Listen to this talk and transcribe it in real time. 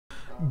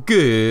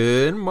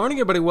Good morning,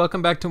 everybody.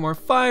 Welcome back to more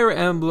Fire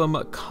Emblem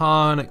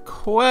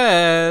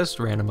Conquest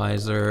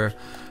Randomizer.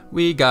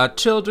 We got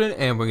children,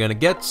 and we're gonna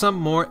get some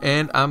more,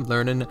 and I'm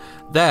learning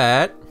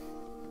that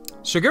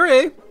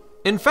Shigure,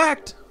 in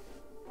fact,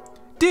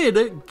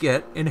 did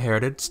get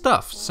inherited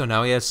stuff. So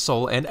now he has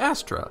Soul and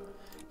Astra.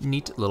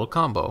 Neat little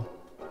combo.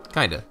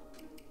 Kinda.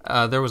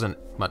 There wasn't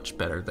much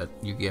better that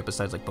you get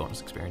besides like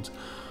bonus experience.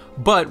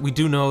 But we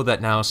do know that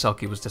now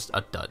Selkie was just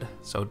a dud.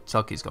 So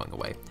Selkie's going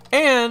away.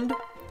 And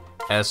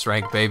S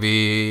rank,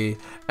 baby.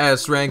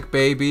 S rank,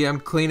 baby. I'm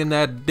cleaning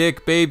that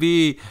dick,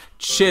 baby.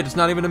 Shit, it's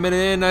not even a minute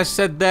in. I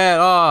said that.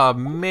 Oh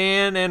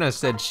man, and I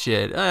said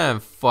shit.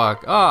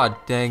 Fuck. Oh,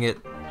 dang it.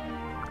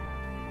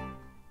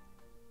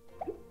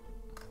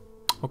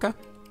 Okay.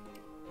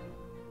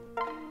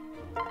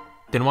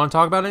 Didn't want to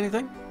talk about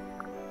anything?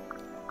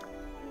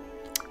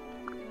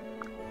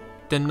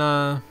 Then,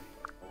 I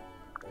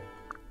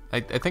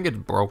think it's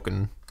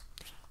broken.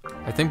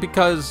 I think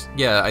because,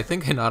 yeah, I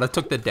think Hinata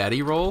took the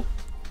daddy role.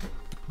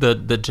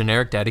 The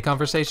generic daddy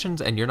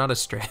conversations, and you're not a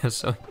Straya,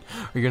 so,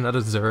 or you're not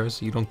a Zura,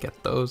 so you don't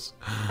get those.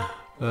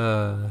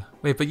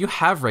 Wait, but you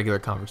have regular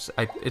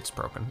conversations. It's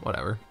broken,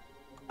 whatever.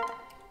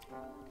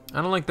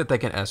 I don't like that they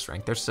can S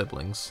rank, they're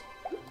siblings.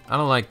 I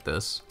don't like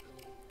this.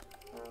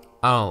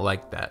 I don't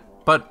like that.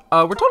 But,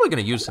 we're totally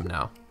gonna use him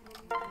now.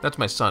 That's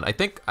my son. I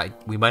think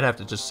we might have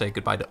to just say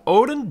goodbye to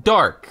Odin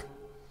Dark.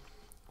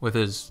 With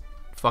his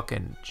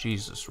fucking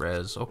Jesus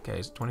res. Okay,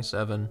 it's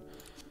 27,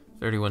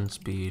 31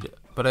 speed.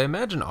 But I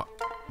imagine, oh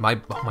my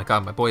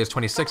god, my boy is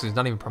 26, he's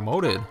not even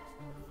promoted.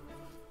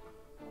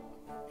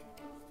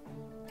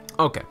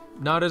 Okay,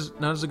 not as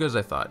good as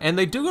I thought. And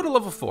they do go to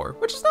level 4,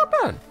 which is not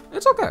bad.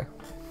 It's okay.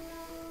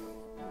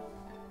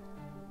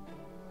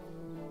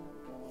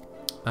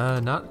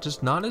 Not as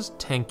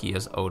tanky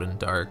as Odin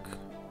Dark.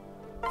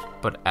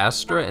 But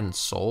Astra and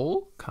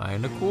Soul,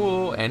 kinda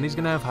cool. And he's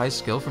gonna have high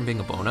skill from being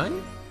a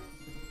Bonite.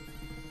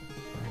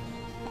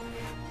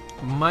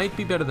 Might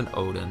be better than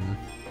Odin.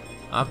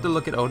 I'll have to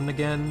look at Odin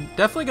again.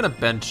 Definitely gonna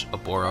bench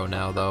Oboro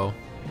now, though.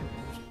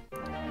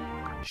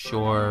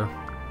 Sure.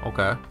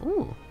 Okay.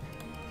 Ooh.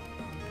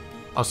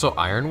 Also,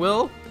 Iron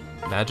Will?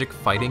 Magic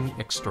fighting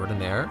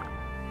extraordinaire.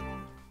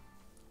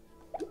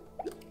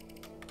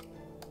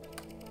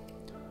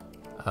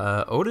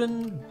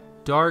 Odin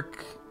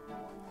Dark.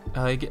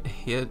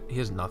 He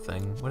has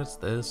nothing. What is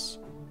this?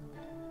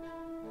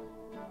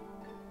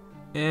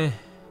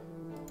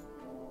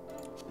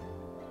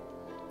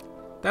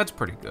 That's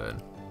pretty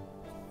good.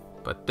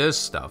 But this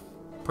stuff,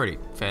 pretty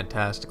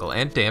fantastical.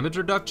 And damage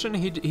reduction,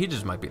 he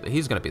just might be,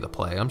 he's gonna be the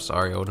play. I'm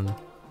sorry, Odin.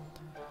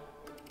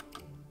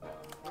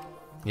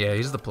 Yeah,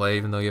 he's the play,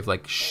 even though you have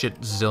like shit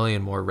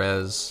zillion more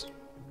res.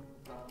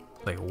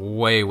 Like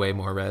way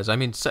more res. I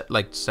mean,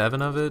 like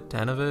 7 of it,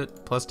 10 of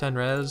it, plus 10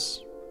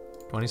 res,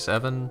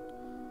 27.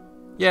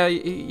 Yeah,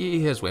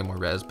 he has way more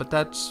res, but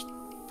that's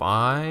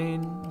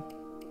fine.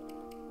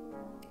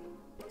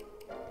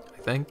 I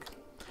think.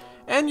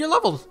 And you're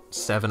level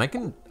 7. I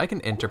can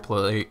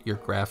interpolate your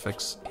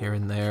graphics here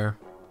and there.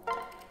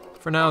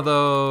 For now,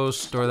 though,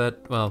 store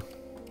that. Well,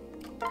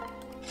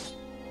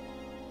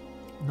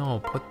 no,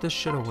 put this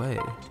shit away.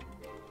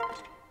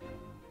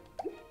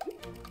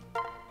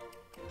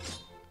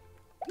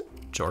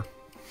 Sure.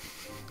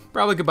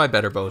 Probably could buy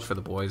better bows for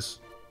the boys.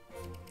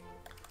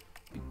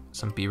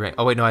 Some B rank.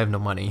 Oh wait, no, I have no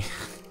money.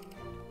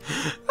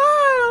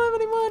 I don't have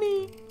any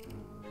money.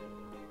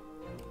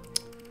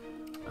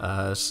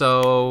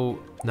 So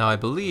now I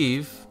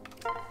believe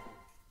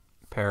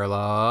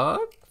Paralog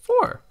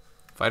 4,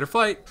 fight or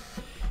flight.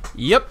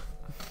 Yep.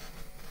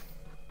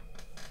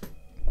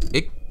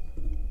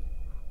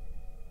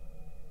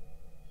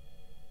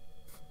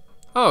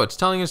 Oh, it's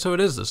telling us who it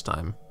is this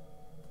time.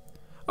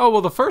 Oh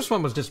well, the first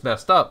one was just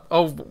messed up.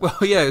 Oh well,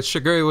 yeah,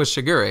 Shigure was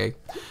Shigure.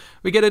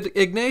 We get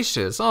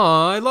Ignatius.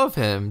 Aw, I love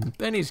him.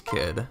 Benny's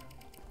kid.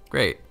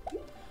 Great.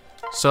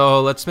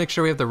 So let's make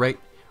sure we have the right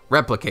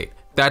replicate.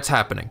 That's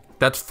happening.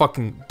 That's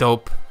fucking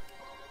dope.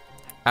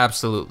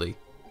 Absolutely.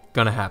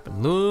 Gonna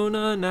happen.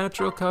 Luna,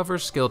 natural cover,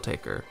 skill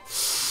taker.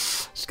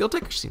 Skill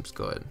taker seems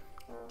good.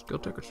 Skill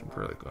taker seems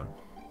really good.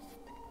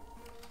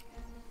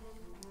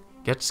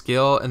 Get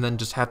skill and then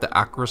just have the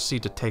accuracy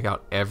to take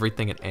out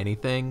everything and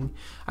anything.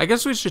 I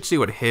guess we should see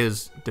what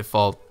his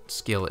default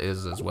skill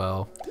is as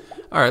well.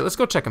 All right, let's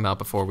go check him out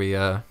before we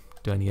do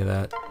any of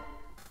that.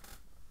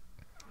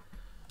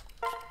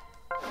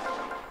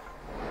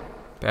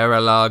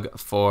 Paralog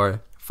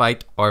for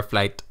fight or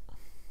flight.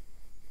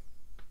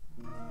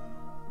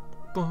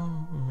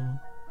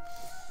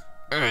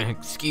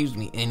 Excuse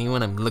me,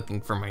 anyone? I'm looking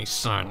for my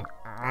son.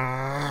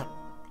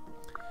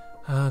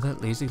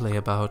 That lazy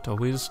layabout,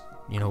 always,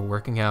 you know,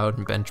 working out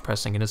and bench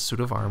pressing in his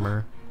suit of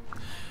armor.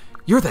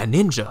 You're that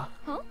ninja.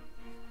 Huh?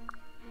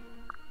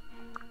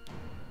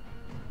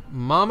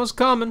 Mama's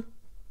coming.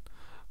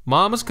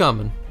 Mama's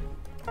coming.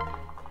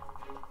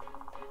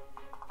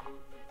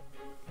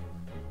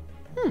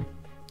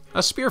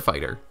 A spear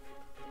fighter.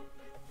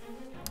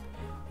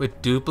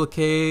 With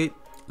duplicate,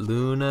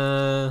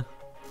 Luna,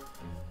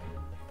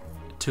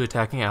 to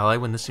attacking ally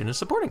when this unit is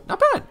supporting. Not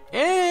bad.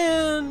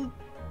 And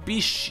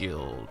Beast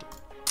Shield.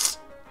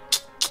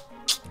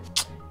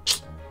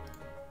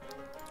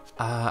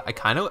 I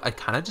kind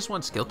of just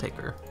want Skill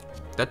Taker.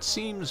 That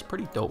seems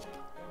pretty dope.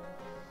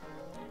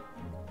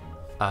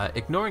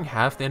 Ignoring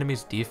half the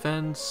enemy's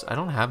defense. I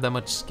don't have that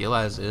much skill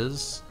as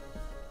is.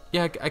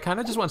 Yeah, I kind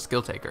of just want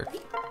Skill Taker.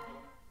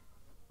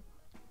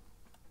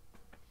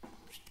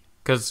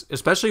 Because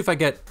especially if I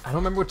get, I don't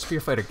remember what Spear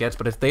Fighter gets,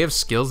 but if they have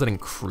skills that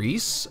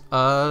increase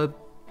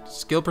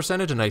skill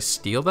percentage and I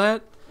steal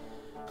that,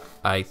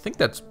 I think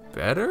that's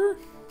better?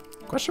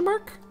 Question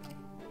mark?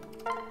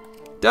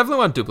 Definitely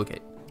want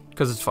Duplicate,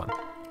 because it's fun.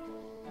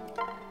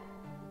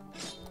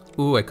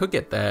 Ooh, I could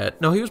get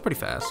that. No, he was pretty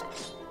fast.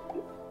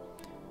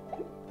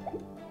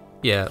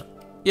 Yeah,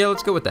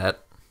 let's go with that.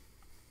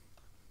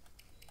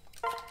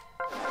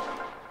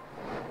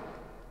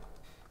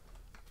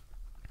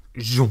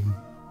 Zoom.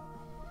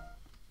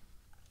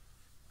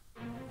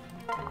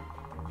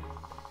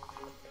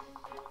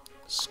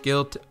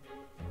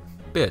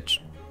 Bitch.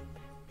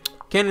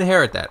 Can't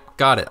inherit that.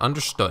 Got it.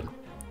 Understood.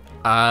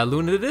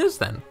 Luna it is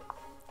then.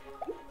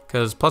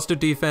 Because +2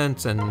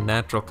 defense and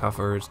natural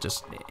cover is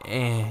just,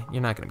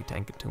 you're not gonna be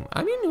tanking too much.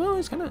 I mean, well,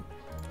 he's kind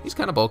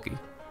of bulky.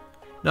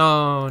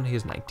 No,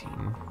 he's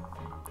 19.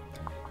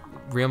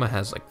 Ryoma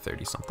has like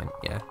 30 something.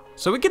 Yeah.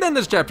 So we can end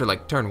this chapter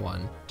like turn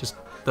 1. Just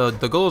the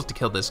goal is to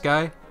kill this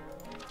guy.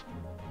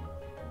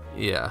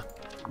 Yeah.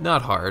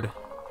 Not hard.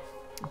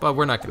 But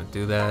we're not gonna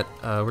do that.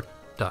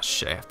 Oh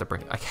shit, I have to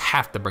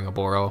bring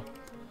Oboro.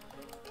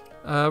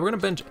 We're gonna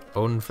bench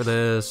Odin for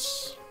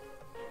this.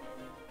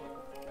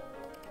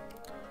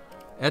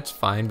 That's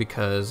fine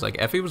because like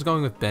Effie was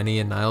going with Benny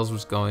and Niles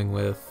was going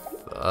with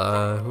who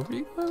were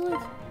you going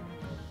with?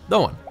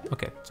 No one.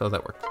 Okay, so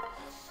that works.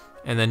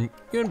 And then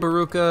you and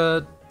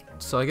Baruka,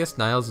 so I guess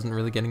Niles isn't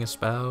really getting a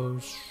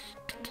spouse.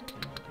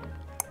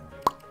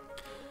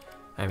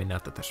 I mean,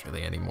 not that there's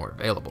really any more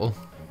available.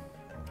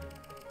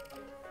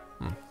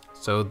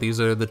 So these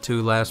are the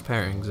 2 last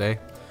pairings, eh?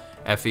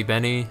 Effie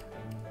Benny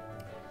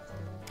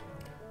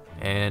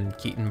and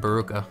Keaton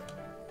Baruka.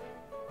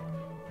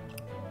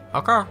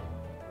 Okay.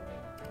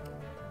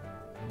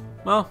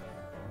 Well,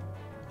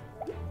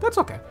 that's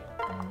okay.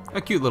 A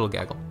cute little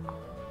gaggle.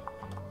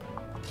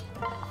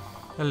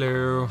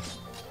 Hello.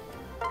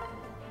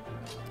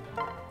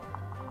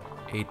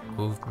 8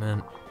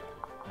 movement.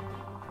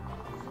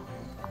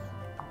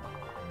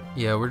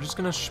 Yeah, we're just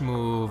gonna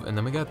shmove, and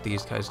then we got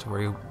these guys to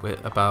worry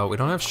about. We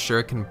don't have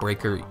Shuriken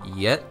Breaker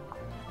yet.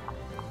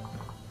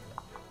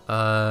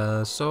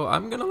 So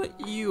I'm gonna let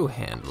you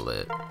handle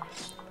it.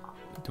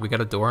 Do we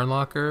got a door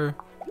unlocker?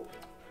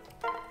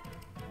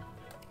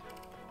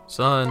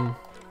 Son.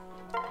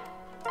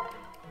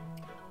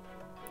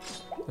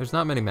 There's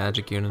not many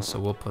magic units, so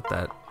we'll put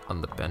that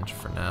on the bench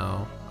for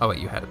now. Oh wait,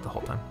 you had it the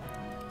whole time.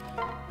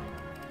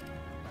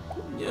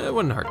 Yeah, it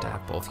wouldn't hurt to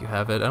have both. You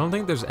have it. I don't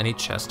think there's any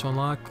chest to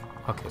unlock.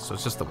 Okay, so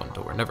it's just the one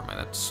door. Never mind,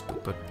 that's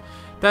stupid.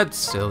 That's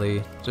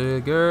silly.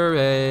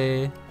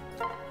 Jigure.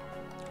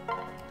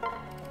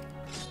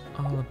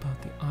 All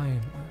about the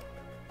iron.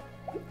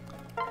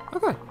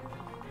 Okay.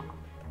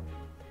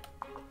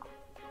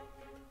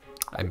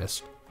 I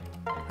missed.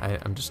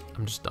 I'm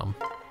just dumb.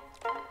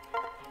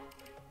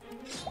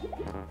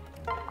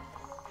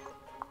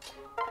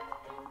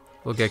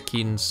 We'll get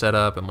Keaton set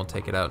up and we'll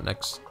take it out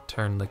next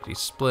turn lickety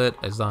split.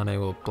 Azane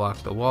will block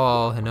the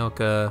wall.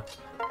 Hinoka,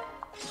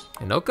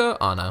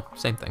 Ana,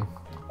 same thing.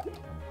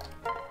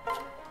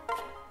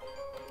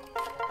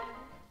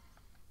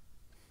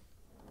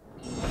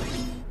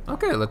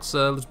 Okay, let's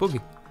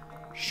boogie.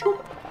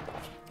 Shoop.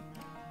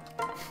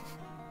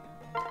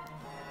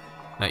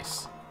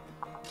 Nice.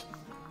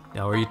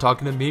 Now are you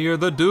talking to me or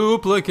the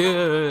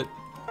duplicate?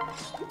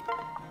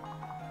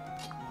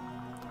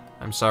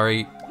 I'm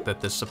sorry that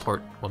this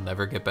support will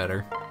never get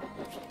better.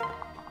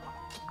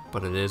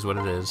 But it is what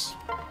it is.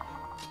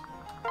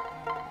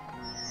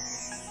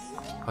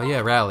 Oh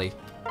yeah, rally.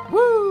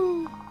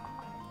 Woo!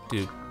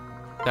 Dude,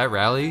 that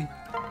rally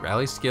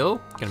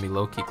skill, gonna be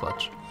low-key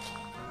clutch.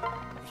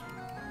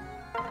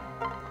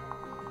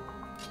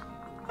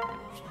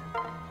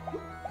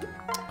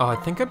 Oh, I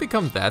think I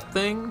become that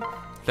thing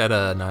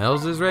that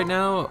Niles is right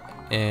now,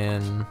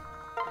 and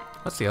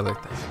what's the other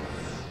thing?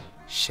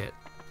 Shit.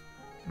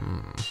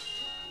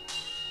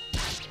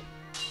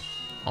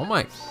 Oh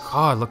my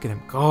god, look at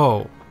him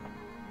go.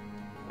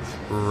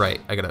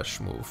 Right, I gotta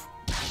shmove.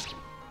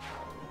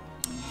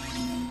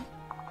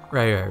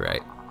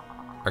 Right.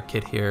 Our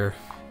kid here,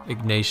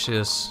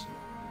 Ignatius.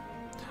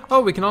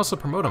 Oh, we can also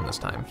promote him this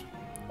time.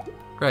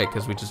 Right,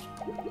 because we just...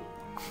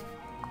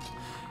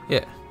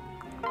 Yeah.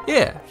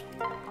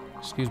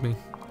 Excuse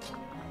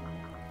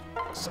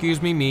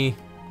me,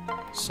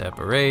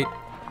 Separate.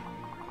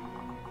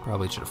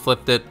 Probably should have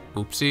flipped it.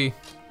 Oopsie.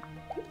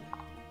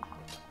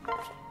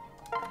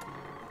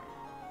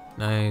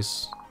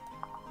 Nice.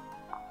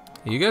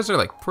 You guys are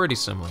like pretty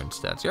similar in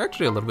stats. You're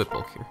actually a little bit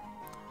bulkier.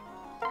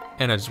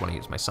 And I just want to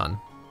use my son.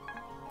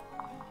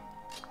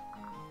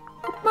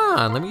 Come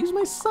on, let me use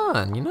my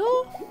son, you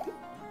know?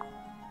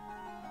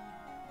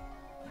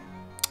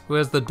 Who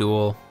has the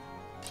duel?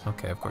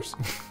 Okay, of course.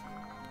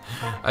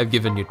 I've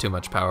given you too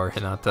much power,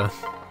 Hinata.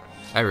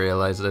 I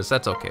realize this.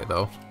 That's okay,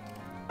 though.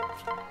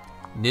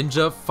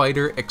 Ninja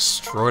fighter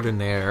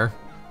extraordinaire.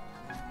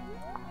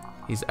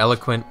 He's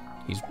eloquent.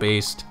 He's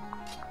based.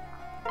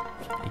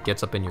 He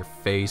gets up in your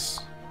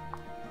face.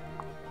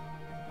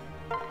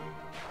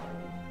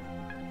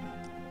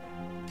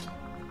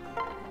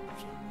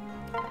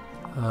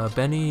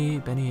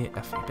 Benny,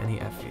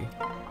 Effie.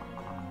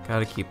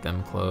 Gotta keep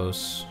them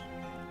close.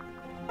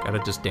 Gotta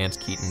just dance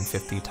Keaton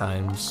 50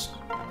 times.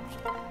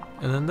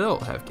 And then they'll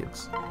have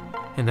kids.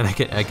 And then I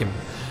can,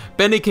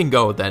 Benny can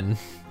go then.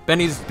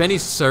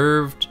 Benny's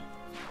served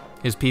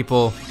his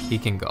people, he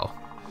can go.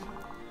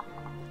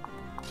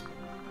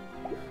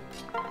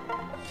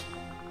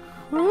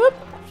 Whoop.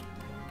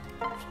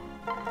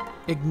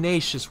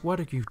 Ignatius, what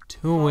are you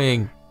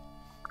doing?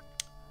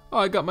 Oh,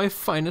 I got my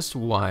finest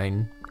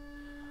wine.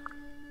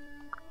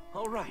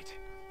 All right.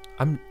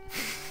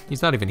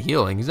 He's not even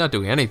healing. He's not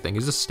doing anything.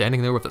 He's just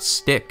standing there with a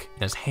stick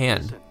in his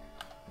hand.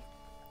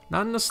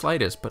 Not in the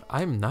slightest, but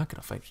I'm not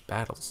gonna fight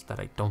battles that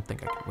I don't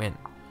think I can win.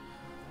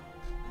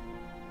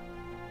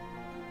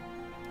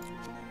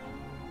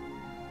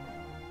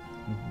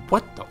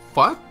 What the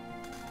fuck?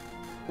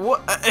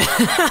 What?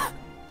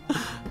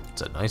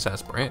 It's a nice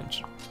ass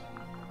branch.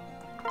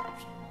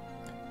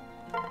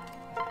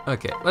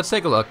 Okay, let's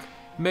take a look.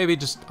 Maybe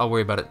just I'll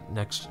worry about it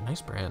next.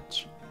 Nice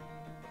branch.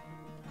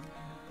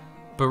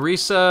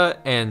 Barisa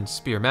and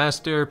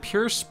Spearmaster,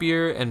 Pure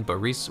Spear and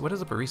Barisa. What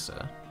is a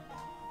Barisa?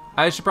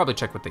 I should probably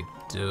check what they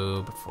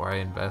do before I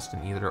invest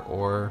in either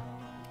or.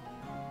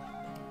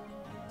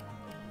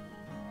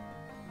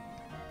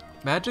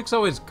 Magic's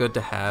always good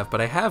to have,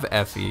 but I have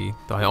Effie,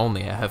 though I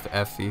only have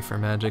Effie for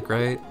magic,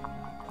 right?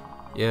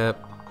 Yep.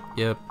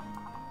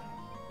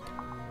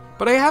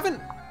 But I haven't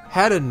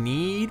had a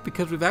need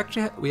because we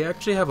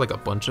actually have like a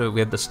bunch of. We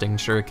have the Sting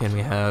Shuriken,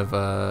 we have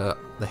the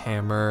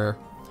hammer,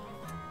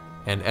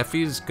 and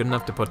Effie's good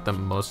enough to put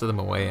most of them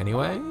away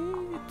anyway.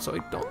 So I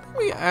don't think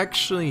we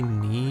actually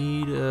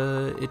need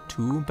it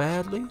too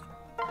badly.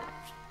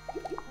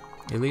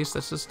 At least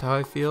that's just how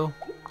I feel.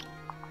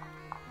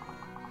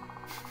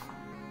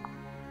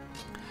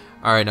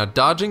 All right, now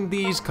dodging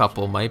these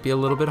couple might be a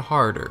little bit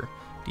harder.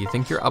 Do you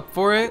think you're up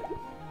for it?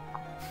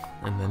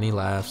 And then he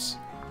laughs,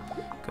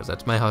 because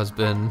that's my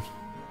husband.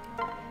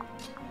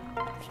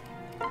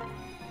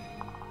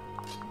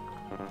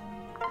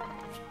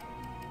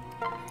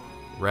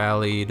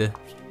 Rallied.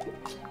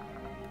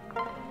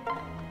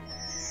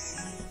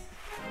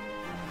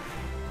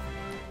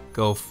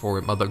 Go for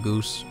it, Mother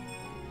Goose.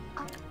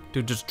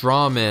 Dude, just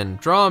draw him in.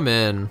 Draw him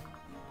in.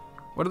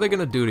 What are they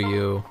gonna do to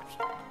you?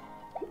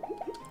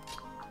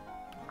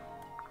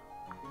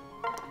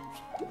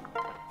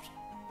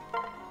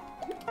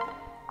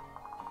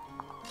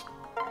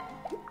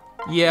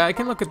 Yeah, I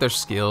can look at their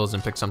skills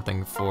and pick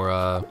something for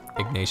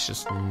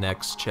Ignatius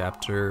next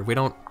chapter. We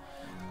don't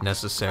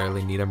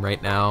necessarily need him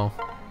right now.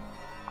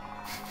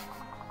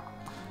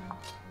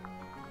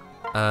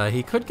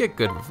 He could get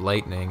good with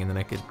lightning, and then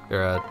I could,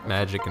 or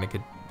magic, and I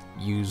could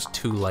use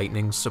 2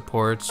 lightning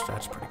supports.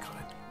 That's pretty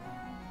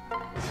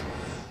good.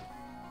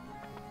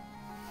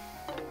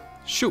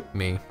 Shoot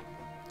me.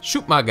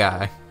 Shoot my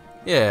guy.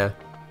 Yeah.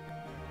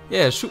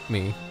 Yeah, shoot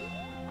me.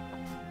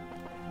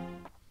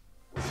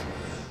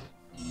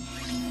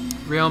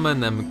 Realma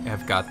and them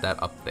have got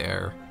that up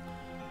there.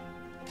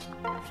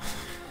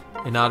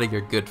 Hinata, you're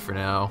good for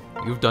now.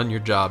 You've done your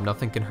job.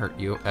 Nothing can hurt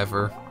you,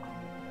 ever.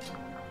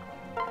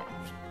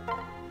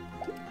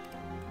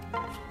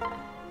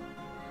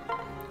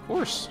 Of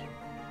course.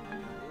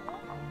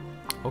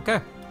 Okay.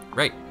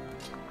 Right.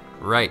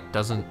 Right.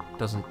 Doesn't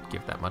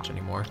give that much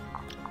anymore.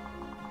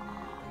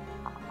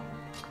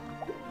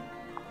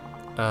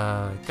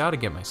 Gotta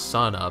get my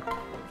son up.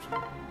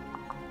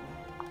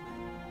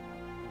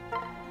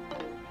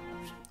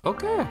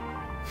 Okay.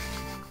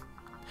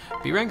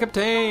 B rank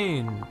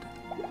obtained.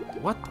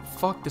 What the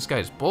fuck? This guy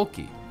is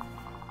bulky.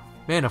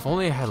 Man, if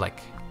only I had like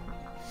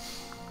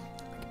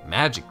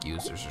magic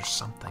users or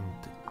something.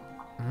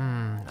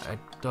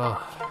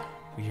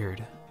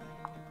 Weird.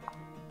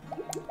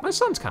 My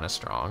son's kind of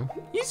strong.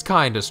 He's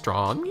kind of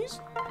strong.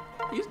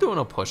 He's doing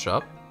a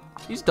push-up.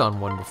 He's done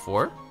one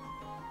before.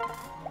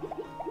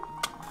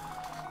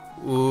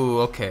 Ooh,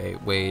 okay,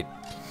 wait.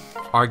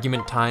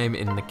 Argument time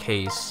in the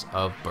case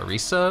of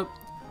Barisa.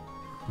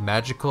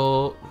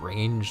 Magical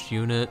ranged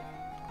unit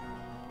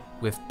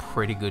with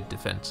pretty good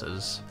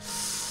defenses.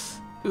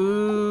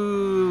 Ooh.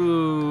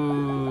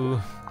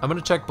 I'm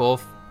gonna check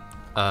both.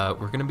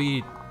 We're gonna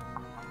be...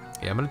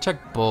 Yeah, I'm gonna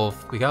check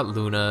both. We got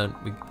Luna.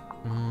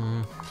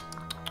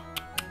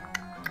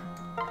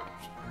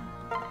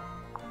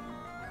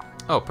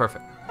 Oh,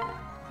 perfect.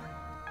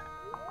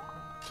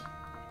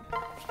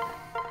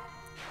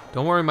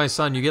 Don't worry, my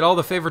son. You get all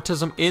the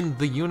favoritism in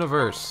the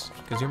universe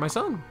because you're my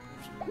son.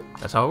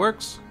 That's how it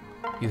works.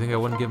 You think I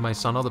wouldn't give my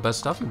son all the best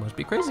stuff? You must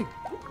be crazy.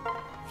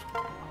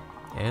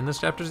 And this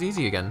chapter's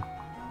easy again.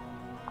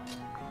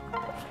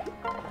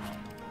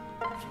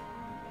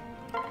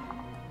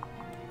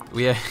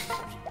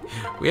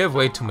 We We have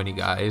way too many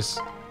guys.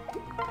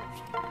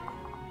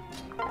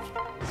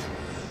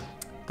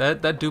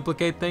 That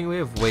duplicate thing, we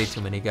have way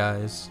too many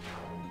guys.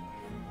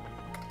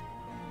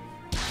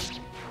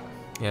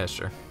 Yeah,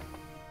 sure.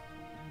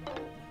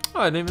 Oh,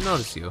 I didn't even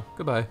notice you.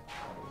 Goodbye.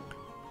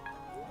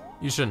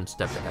 You shouldn't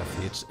step to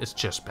Effie. It's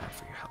just bad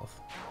for your health.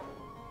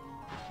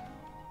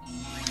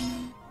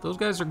 Those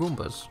guys are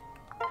Goombas.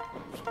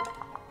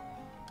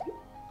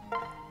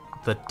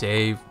 The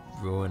Day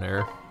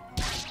Ruiner.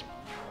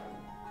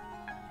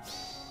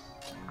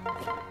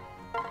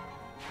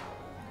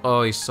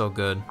 Oh, he's so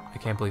good. I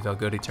can't believe how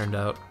good he turned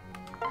out.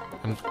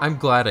 I'm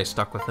glad I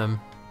stuck with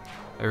him.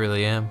 I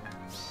really am.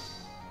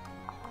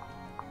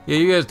 Yeah,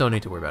 you guys don't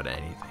need to worry about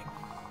anything.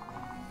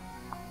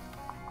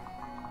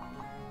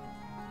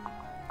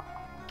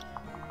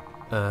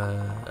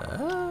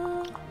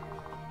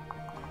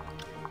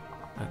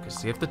 Okay,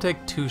 so you have to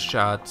take 2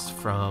 shots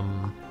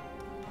from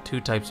 2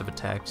 types of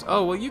attacks.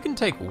 Oh, well, you can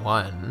take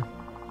 1.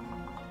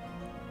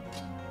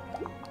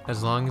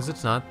 As long as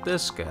it's not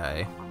this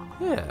guy.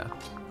 Yeah.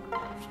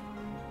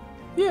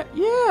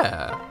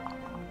 Yeah.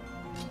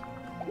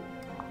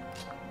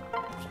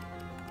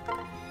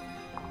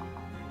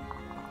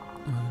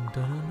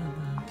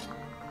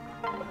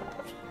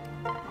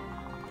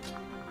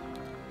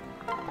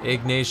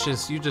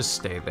 Ignatius, you just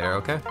stay there,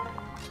 okay?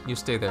 You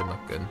stay there and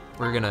look good.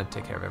 We're gonna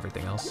take care of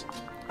everything else.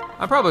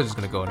 I'm probably just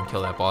gonna go in and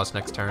kill that boss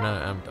next turn.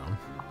 I'm done.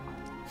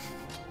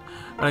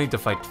 I need to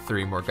fight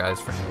 3 more guys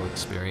for no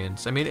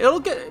experience. I mean, it'll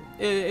get...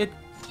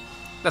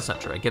 That's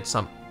not true. I get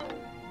some...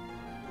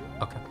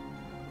 Okay.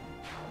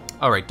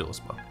 Alright, dual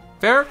spell.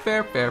 Fair.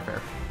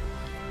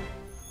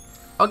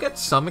 I'll get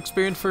some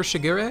experience for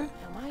Shigure.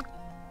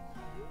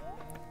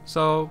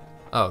 So...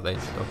 Oh,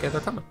 okay, they're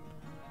coming.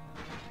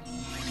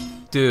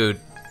 Dude,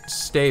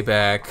 stay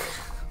back.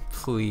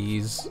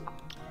 Please.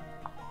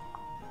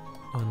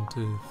 1,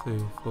 2, 3,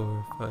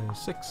 4, 5,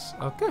 6.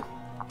 Okay.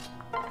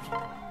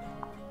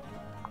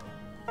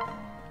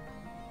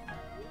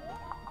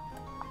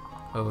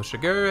 Oh,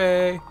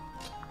 Shigure.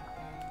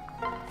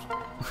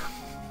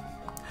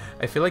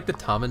 I feel like the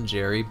Tom and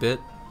Jerry bit,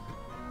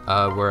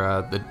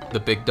 where the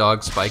big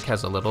dog Spike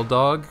has a little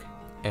dog,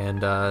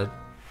 and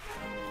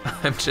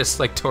I'm just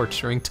like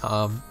torturing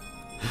Tom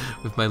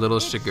with my little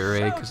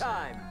Shigure. Cause,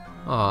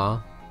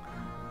 aw.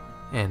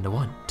 And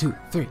 1, 2,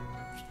 3.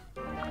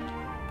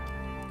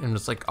 And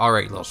it's like,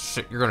 alright, little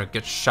shit, you're gonna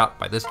get shot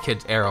by this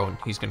kid's arrow, and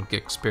he's gonna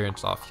get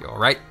experience off you,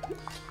 alright?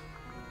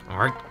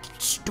 Alright,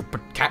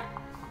 stupid cat.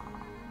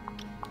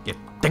 You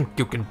think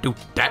you can do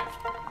that?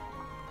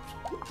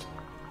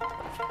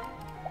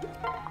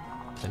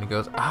 Then he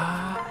goes,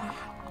 ah.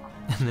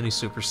 And then he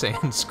Super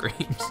Saiyan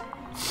screams.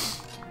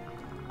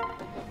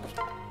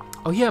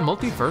 Oh yeah,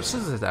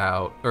 Multiverses is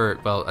out. Or,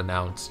 well,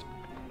 announced.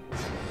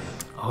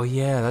 Oh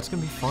yeah, that's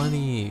gonna be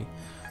funny.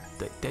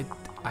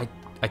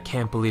 I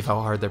can't believe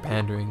how hard they're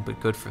pandering, but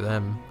good for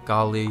them.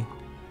 Golly.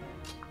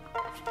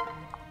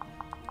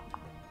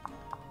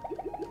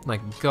 Like,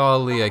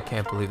 golly, I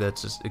can't believe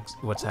that's just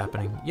what's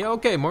happening. Yeah,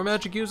 okay, more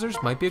magic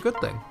users might be a good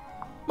thing.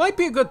 Might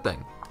be a good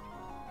thing.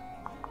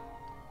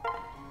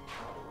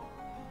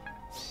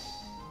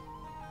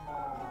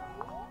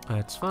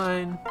 That's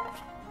fine.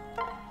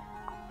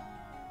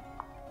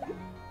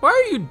 Why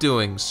are you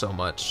doing so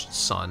much,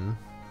 son?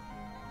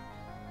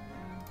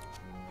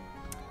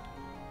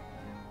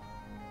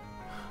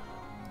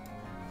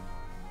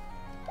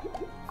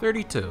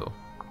 $32,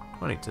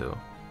 $22,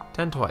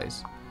 10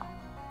 twice.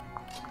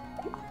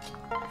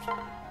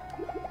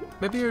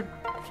 Maybe you're,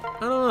 I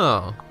don't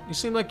know. You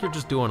seem like you're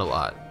just doing a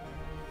lot.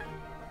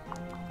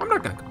 I'm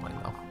not gonna complain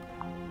though.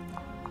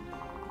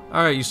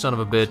 All right, you son of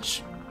a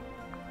bitch.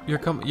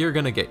 You're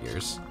gonna get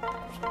yours.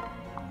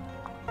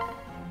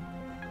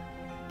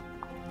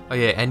 Oh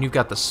yeah, and you've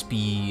got the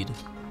speed.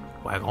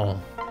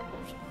 Wagon.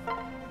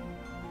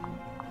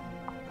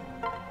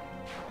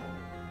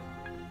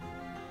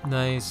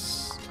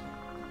 Nice.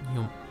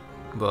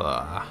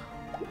 Blah.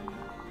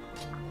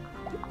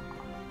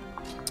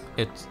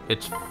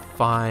 It's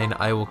fine.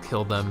 I will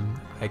kill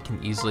them. I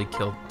can easily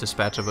kill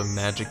dispatch of a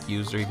magic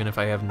user even if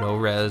I have no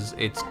res.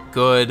 It's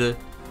good.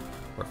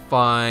 We're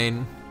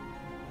fine.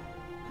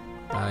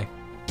 Die.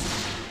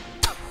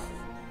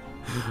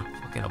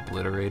 Fucking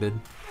obliterated.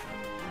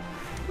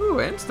 Ooh,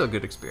 and still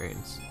good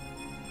experience.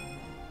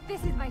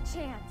 This is my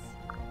chance.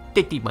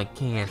 This is my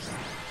chance.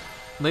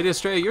 Lady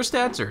Estrella, your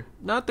stats are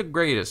not the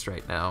greatest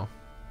right now.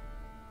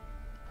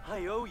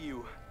 I owe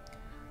you.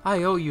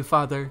 I owe you,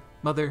 father,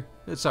 mother.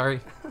 Sorry.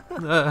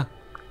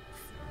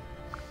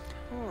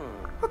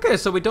 Okay,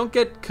 so we don't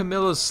get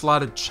Camilla's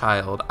slotted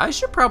child. I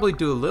should probably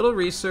do a little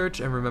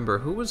research and remember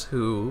who was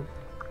who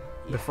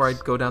before I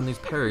go down these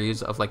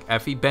parries of like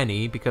Effie,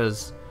 Benny,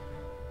 because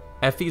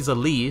Effie's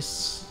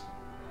Elise.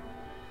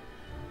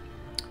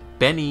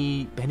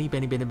 Benny, I don't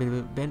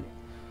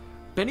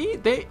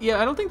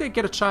think they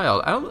get a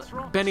child.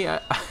 Benny, I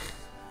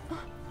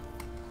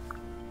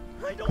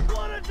don't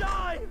want to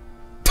die.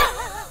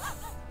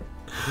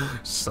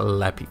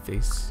 Slappy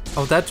face.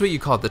 Oh, that's what you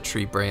call the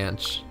tree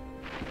branch.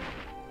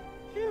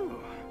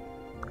 Phew.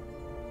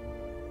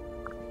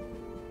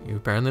 You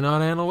apparently know how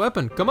to handle a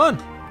weapon. Come on,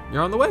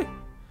 you're on the way.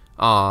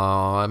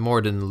 Aw,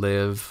 more didn't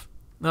live.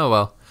 Oh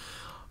well.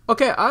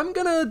 Okay, I'm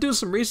gonna do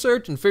some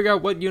research and figure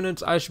out what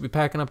units I should be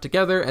packing up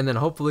together, and then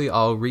hopefully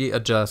I'll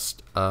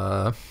readjust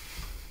the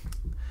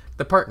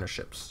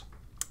partnerships.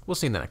 We'll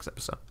see you in the next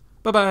episode.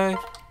 Bye-bye.